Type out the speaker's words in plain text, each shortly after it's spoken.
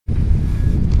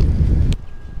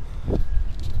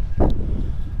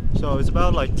So it's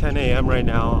about like 10 a.m. right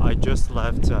now. I just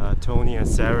left Tony and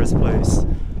Sarah's place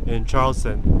in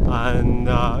Charleston, and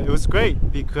it was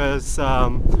great because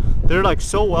they're like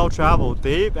so well traveled.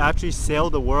 They've actually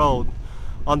sailed the world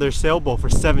on their sailboat for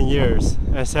 7 years,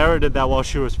 and Sarah did that while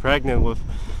she was pregnant with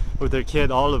their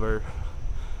kid Oliver.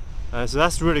 So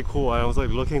that's really cool. I was like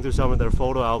looking through some of their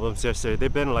photo albums yesterday.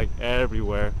 They've been like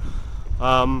everywhere.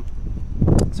 So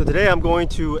today I'm going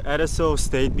to Edisto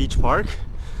State Beach Park.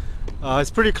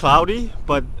 It's pretty cloudy,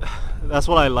 but that's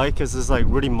what I like because it's like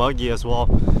really muggy as well.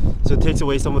 So it takes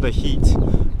away some of the heat.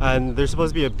 And there's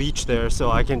supposed to be a beach there,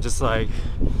 so I can just like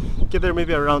get there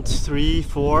maybe around 3,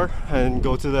 4 and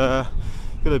go to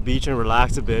the beach and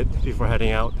relax a bit before heading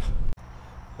out.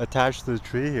 Attached to the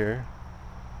tree here.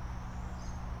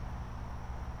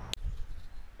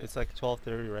 It's like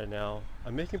 12:30 right now.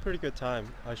 I'm making pretty good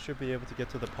time. I should be able to get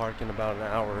to the park in about an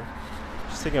hour.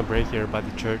 Just taking a break here by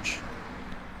the church.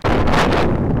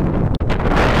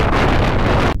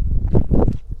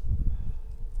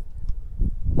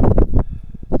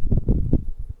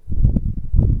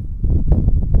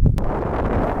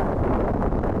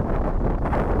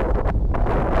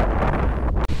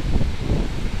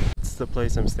 It's the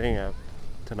place I'm staying at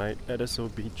tonight, Edisto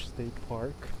Beach State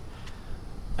Park.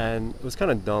 And it was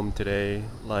kind of dumb today.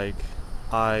 Like,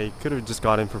 I could have just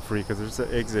got in for free because there's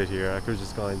an exit here. I could have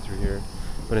just gone in through here,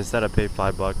 but instead I paid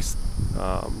 $5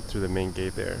 through the main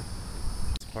gate there.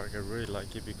 This park, I really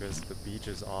like it because the beach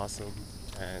is awesome,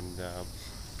 and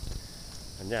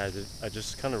yeah, I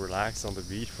just kind of relaxed on the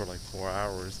beach for like 4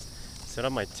 hours. Set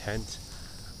up my tent.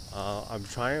 I'm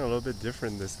trying a little bit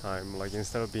different this time. Like,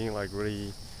 instead of being like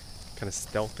really kind of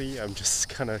stealthy, I'm just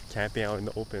kind of camping out in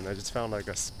the open. I just found like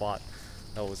a spot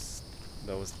that was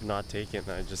not taken.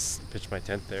 I just pitched my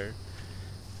tent there,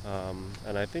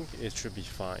 and I think it should be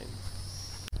fine.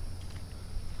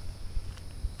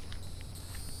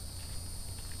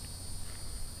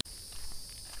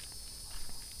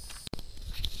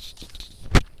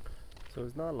 So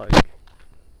it's not like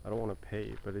I don't want to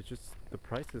pay, but it's just the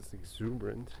price is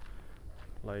exuberant.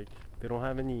 Like, they don't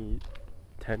have any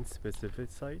tent specific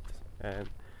sites, and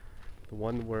the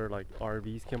one where like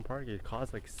RVs can park, it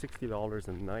costs like $60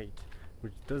 a night,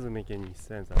 which doesn't make any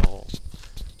sense at all.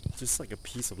 It's just like a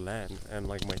piece of land, and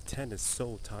like my tent is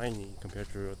so tiny compared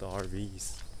to the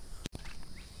RVs.